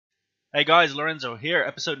Hey guys, Lorenzo here,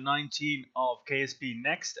 episode 19 of KSP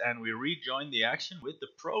Next, and we rejoin the action with the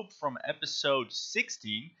probe from episode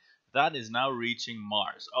 16 that is now reaching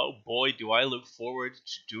Mars. Oh boy, do I look forward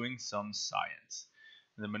to doing some science.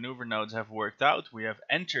 The maneuver nodes have worked out, we have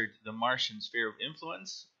entered the Martian sphere of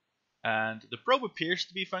influence, and the probe appears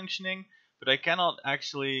to be functioning, but I cannot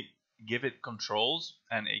actually give it controls,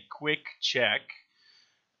 and a quick check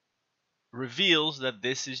reveals that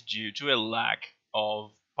this is due to a lack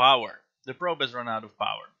of power. The probe has run out of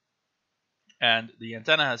power, and the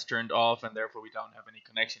antenna has turned off, and therefore we don't have any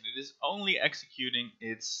connection. It is only executing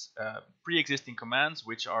its pre-existing commands,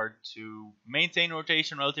 which are to maintain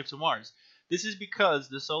rotation relative to Mars. This is because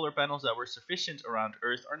the solar panels that were sufficient around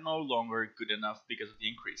Earth are no longer good enough because of the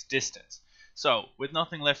increased distance. So, with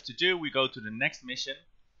nothing left to do, we go to the next mission,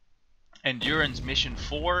 Endurance Mission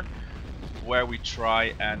 4, where we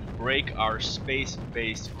try and break our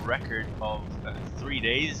space-based record of 3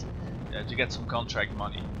 days to get some contract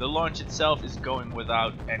money. The launch itself is going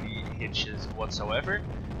without any hitches whatsoever.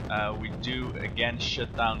 We do again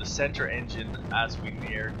shut down the center engine as we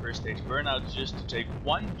near first stage burnout just to take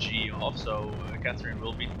 1 G off, so Catherine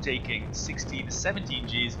will be taking 16 to 17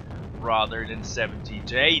 Gs rather than 17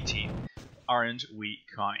 to 18. Aren't we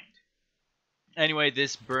kind? Anyway,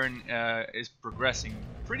 this burn is progressing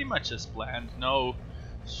pretty much as planned. No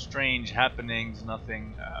strange happenings,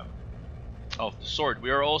 nothing of the sort.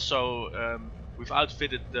 We are also we've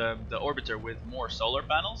outfitted the orbiter with more solar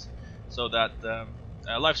panels so that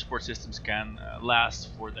life support systems can last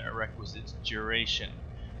for their requisite duration.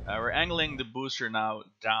 We're angling the booster now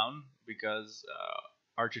down because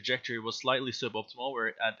our trajectory was slightly suboptimal. We're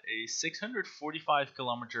at a 645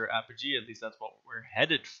 kilometer apogee, at least that's what we're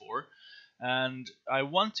headed for. And I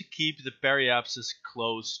want to keep the periapsis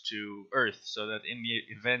close to Earth so that in the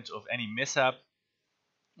event of any mishap,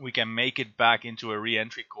 we can make it back into a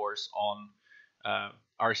re-entry course on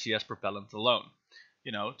RCS propellant alone,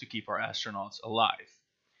 you know, to keep our astronauts alive.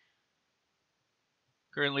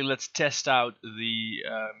 Currently, let's test out the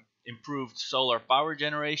improved solar power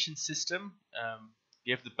generation system.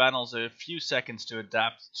 Give the panels a few seconds to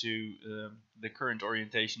adapt to the current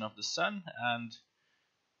orientation of the sun and,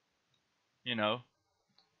 you know,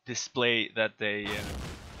 display that they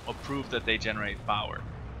or prove that they generate power.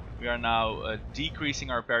 We are now decreasing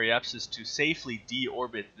our periapsis to safely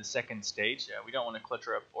deorbit the second stage. We don't want to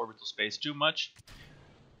clutter up orbital space too much,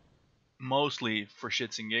 mostly for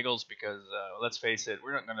shits and giggles, because let's face it,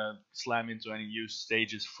 we're not going to slam into any used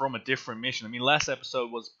stages from a different mission. I mean, last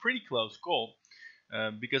episode was a pretty close call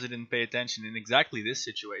because I didn't pay attention in exactly this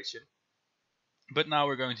situation. But now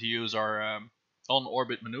we're going to use our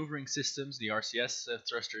on-orbit maneuvering systems, the RCS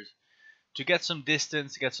thrusters, to get some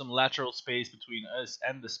distance, to get some lateral space between us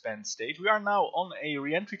and the spent stage. We are now on a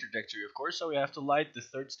re-entry trajectory, of course, so we have to light the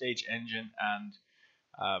third stage engine and,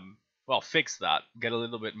 well, fix that. Get a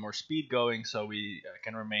little bit more speed going so we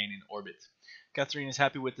can remain in orbit. Catherine is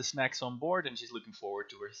happy with the snacks on board and she's looking forward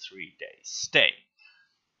to her 3-day stay.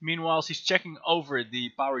 Meanwhile, she's checking over the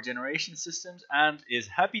power generation systems and is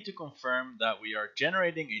happy to confirm that we are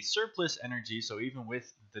generating a surplus energy. So even with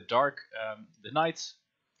the dark, the nights,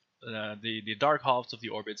 the dark halves of the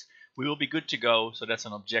orbits, we will be good to go. So that's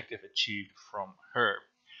an objective achieved from her.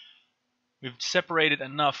 We've separated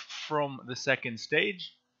enough from the second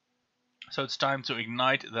stage, so it's time to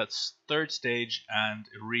ignite that third stage and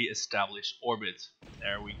re-establish orbit.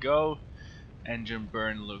 There we go. Engine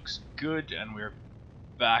burn looks good, and we're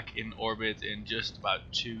back in orbit in just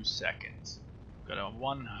about 2 seconds. Got a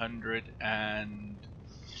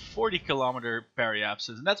 140 kilometer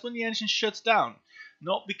periapsis, and that's when the engine shuts down.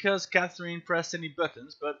 Not because Catherine pressed any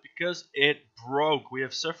buttons, but because it broke. We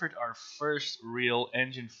have suffered our first real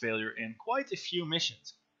engine failure in quite a few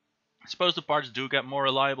missions. I suppose the parts do get more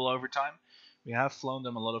reliable over time. We have flown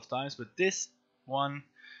them a lot of times, but this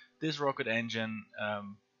rocket engine,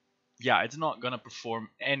 yeah, it's not going to perform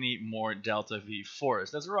any more Delta V for us.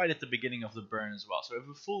 That's right at the beginning of the burn as well. So we have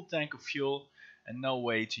a full tank of fuel and no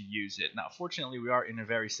way to use it. Now, fortunately, we are in a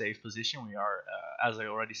very safe position. We are, as I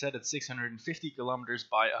already said, at 650 kilometers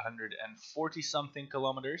by 140 something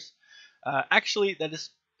kilometers. Actually, that is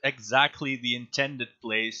exactly the intended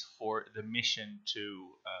place for the mission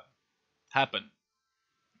to happen.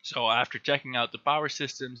 So after checking out the power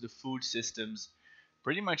systems, the food systems,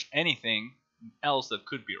 pretty much anything else that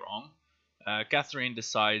could be wrong, Catherine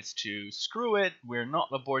decides to screw it. We're not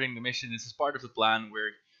aborting the mission. This is part of the plan.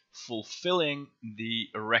 We're fulfilling the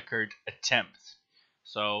record attempt.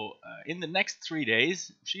 So in the next 3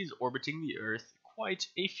 days, she's orbiting the Earth quite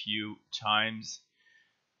a few times.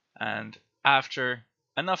 And after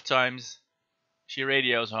enough times, she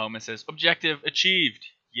radios home and says, "Objective achieved.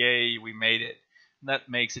 Yay, we made it. And that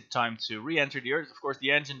makes it time to re-enter the Earth. Of course,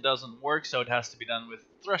 the engine doesn't work, so it has to be done with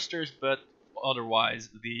thrusters, but otherwise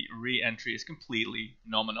the re-entry is completely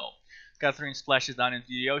nominal. Catherine splashes down into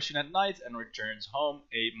the ocean at night and returns home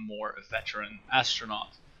a more veteran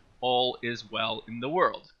astronaut. All is well in the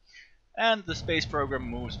world. And the space program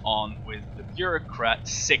moves on with the Bureaucrat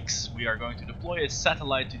 6. We are going to deploy a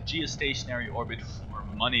satellite to geostationary orbit for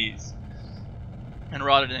monies. And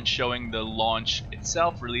rather than showing the launch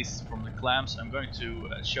itself released from the clamps, I'm going to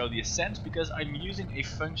show the ascent because I'm using a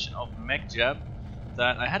function of MechJeb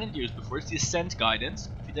that I hadn't used before. It's the ascent guidance.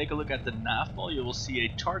 If you take a look at the nav ball, you will see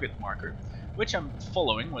a target marker, which I'm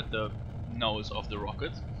following with the nose of the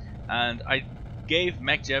rocket. And I gave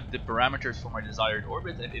MechJeb the parameters for my desired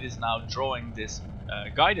orbit, and it is now drawing this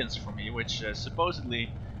guidance for me, which supposedly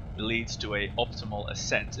leads to a optimal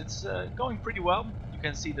ascent. It's going pretty well. You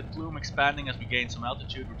can see the plume expanding as we gain some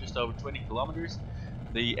altitude. We're just over 20 kilometers.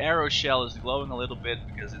 The aero shell is glowing a little bit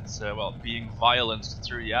because it's well, being violenced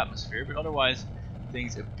through the atmosphere, but otherwise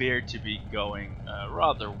things appear to be going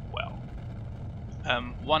rather well.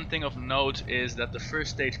 One thing of note is that the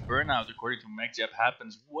first stage burnout, according to MechJeb,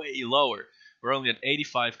 happens way lower. We're only at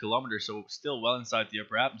 85 kilometers, so still well inside the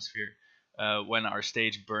upper atmosphere when our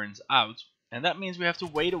stage burns out. And that means we have to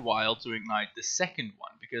wait a while to ignite the second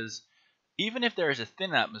one, because even if there is a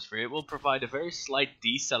thin atmosphere, it will provide a very slight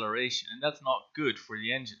deceleration, and that's not good for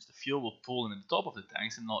the engines. The fuel will pool in the top of the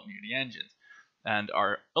tanks and not near the engines. And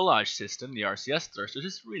our ullage system, the RCS thrusters,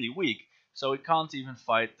 is really weak, so it can't even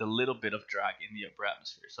fight the little bit of drag in the upper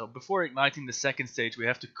atmosphere. So before igniting the second stage, we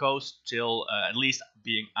have to coast till at least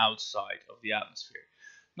being outside of the atmosphere.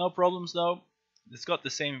 No problems though. It's got the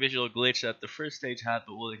same visual glitch that the first stage had,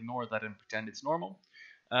 but we'll ignore that and pretend it's normal.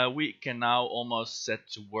 We can now almost set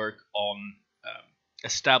to work on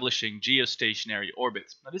establishing geostationary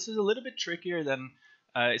orbits. Now this is a little bit trickier than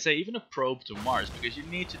say even a probe to Mars, because you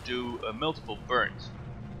need to do multiple burns.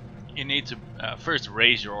 You need to first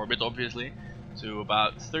raise your orbit, obviously, to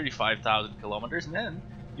about 35,000 kilometers, and then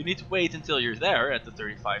you need to wait until you're there at the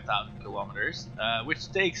 35,000 kilometers,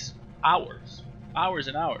 which takes hours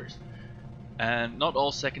and hours. And not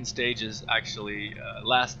all second stages actually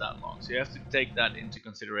last that long, so you have to take that into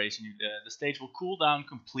consideration. The stage will cool down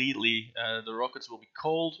completely, the rockets will be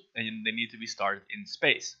cold, and they need to be started in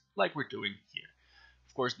space, like we're doing here.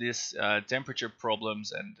 Of course, this temperature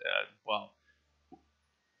problems and, well,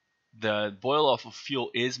 the boil off of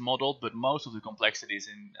fuel is modeled, but most of the complexities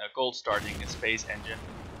in cold starting a space engine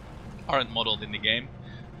aren't modeled in the game.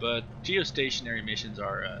 But geostationary missions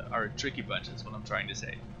are a tricky bunch, that's what I'm trying to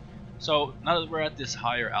say. So now that we're at this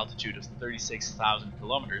higher altitude of 36,000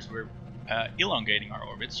 kilometers, we're elongating our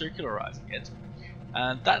orbit, circularizing it.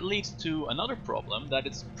 And that leads to another problem, that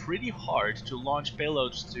it's pretty hard to launch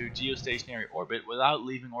payloads to geostationary orbit without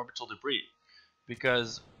leaving orbital debris.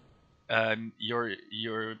 Because you're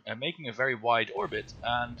making a very wide orbit,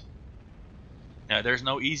 and there's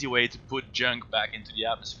no easy way to put junk back into the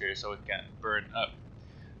atmosphere so it can burn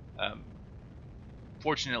up.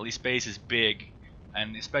 Fortunately, space is big,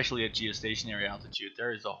 and especially at geostationary altitude,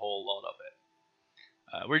 there is a whole lot of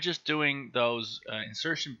it. We're just doing those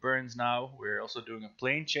insertion burns now. We're also doing a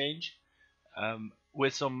plane change.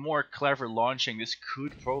 With some more clever launching, this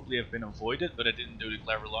could probably have been avoided, but I didn't do the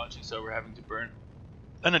clever launching, so we're having to burn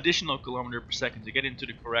an additional kilometer per second to get into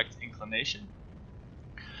the correct inclination.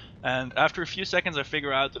 And after a few seconds, I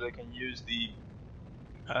figure out that I can use the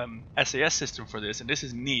SAS system for this, and this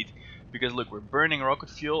is neat because look, we're burning rocket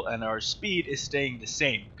fuel and our speed is staying the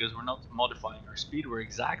same because we're not modifying our speed. We're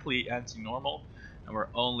exactly anti-normal, and we're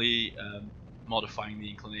only modifying the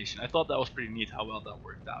inclination. I thought that was pretty neat how well that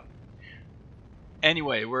worked out.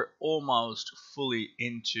 Anyway, we're almost fully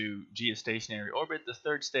into geostationary orbit. The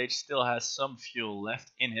third stage still has some fuel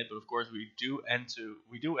left in it, but of course we do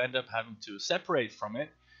end up having to separate from it.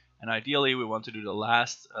 And ideally we want to do the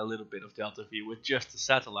last little bit of Delta V with just the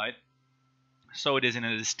satellite, so it is in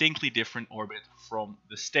a distinctly different orbit from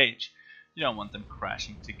the stage. You don't want them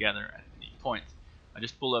crashing together at any point. I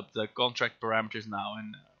just pull up the contract parameters now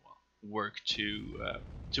and work to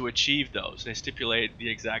achieve those. They stipulate the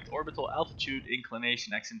exact orbital altitude,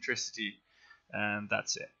 inclination, eccentricity, and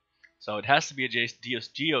that's it. So it has to be a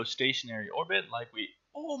geostationary orbit like we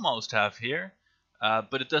almost have here,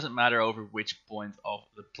 but it doesn't matter over which point of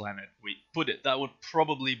the planet we put it. That would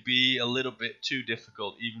probably be a little bit too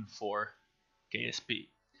difficult even for KSP.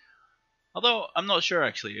 Although I'm not sure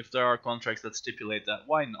actually, if there are contracts that stipulate that,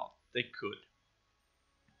 why not? They could.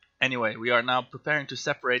 Anyway, we are now preparing to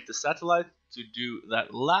separate the satellite to do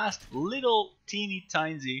that last little teeny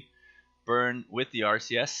tiny burn with the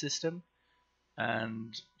RCS system.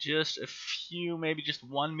 and just a few, maybe just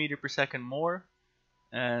 1 meter per second more,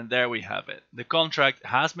 and there we have it. The contract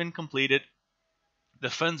has been completed, the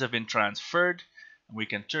funds have been transferred, and we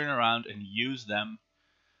can turn around and use them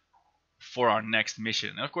for our next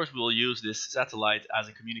mission. And of course, we'll use this satellite as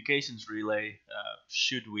a communications relay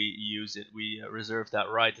should we use it. We reserve that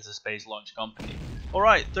right as a space launch company.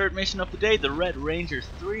 Alright, third mission of the day, the Red Ranger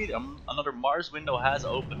 3. Another Mars window has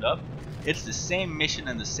opened up. It's the same mission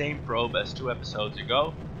and the same probe as 2 episodes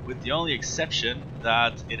ago, with the only exception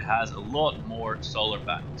that it has a lot more solar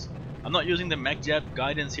panels. I'm not using the MechJet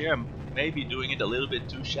guidance here. I'm maybe doing it a little bit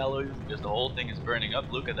too shallow because the whole thing is burning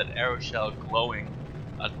up. Look at that aeroshell glowing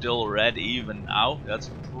a dull red even now. That's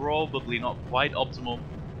probably not quite optimal,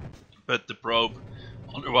 but the probe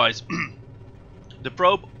otherwise the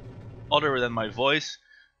probe, other than my voice,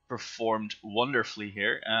 performed wonderfully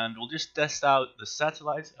here. And we'll just test out the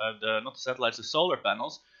satellites, not the satellites, the solar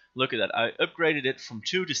panels. Look at that, I upgraded it from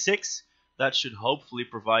 2 to 6. That should hopefully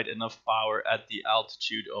provide enough power at the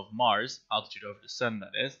altitude of Mars, altitude over the sun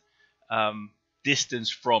that is. Distance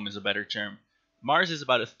from is a better term. Mars is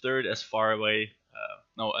about a third as far away,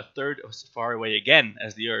 a third as far away again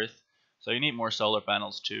as the Earth, so you need more solar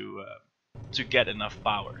panels to get enough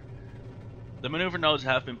power. The maneuver nodes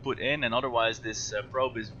have been put in, and otherwise this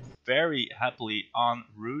probe is very happily en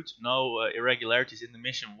route. No irregularities in the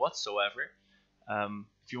mission whatsoever.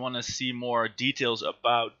 If you want to see more details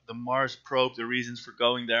about the Mars probe, the reasons for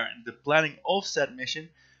going there, and the planning offset mission,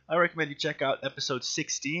 I recommend you check out episode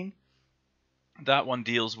 16. That one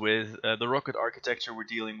deals with the rocket architecture we're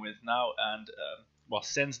dealing with now, and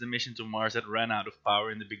sends the mission to Mars that ran out of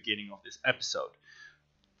power in the beginning of this episode.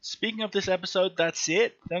 Speaking of this episode, that's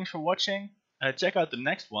it. Thanks for watching. Check out the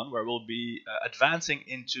next one, where we'll be advancing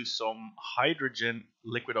into some hydrogen,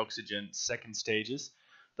 liquid oxygen second stages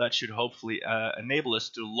that should hopefully enable us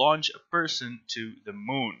to launch a person to the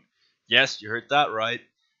moon. Yes, you heard that right.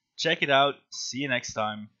 Check it out. See you next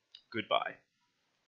time. Goodbye.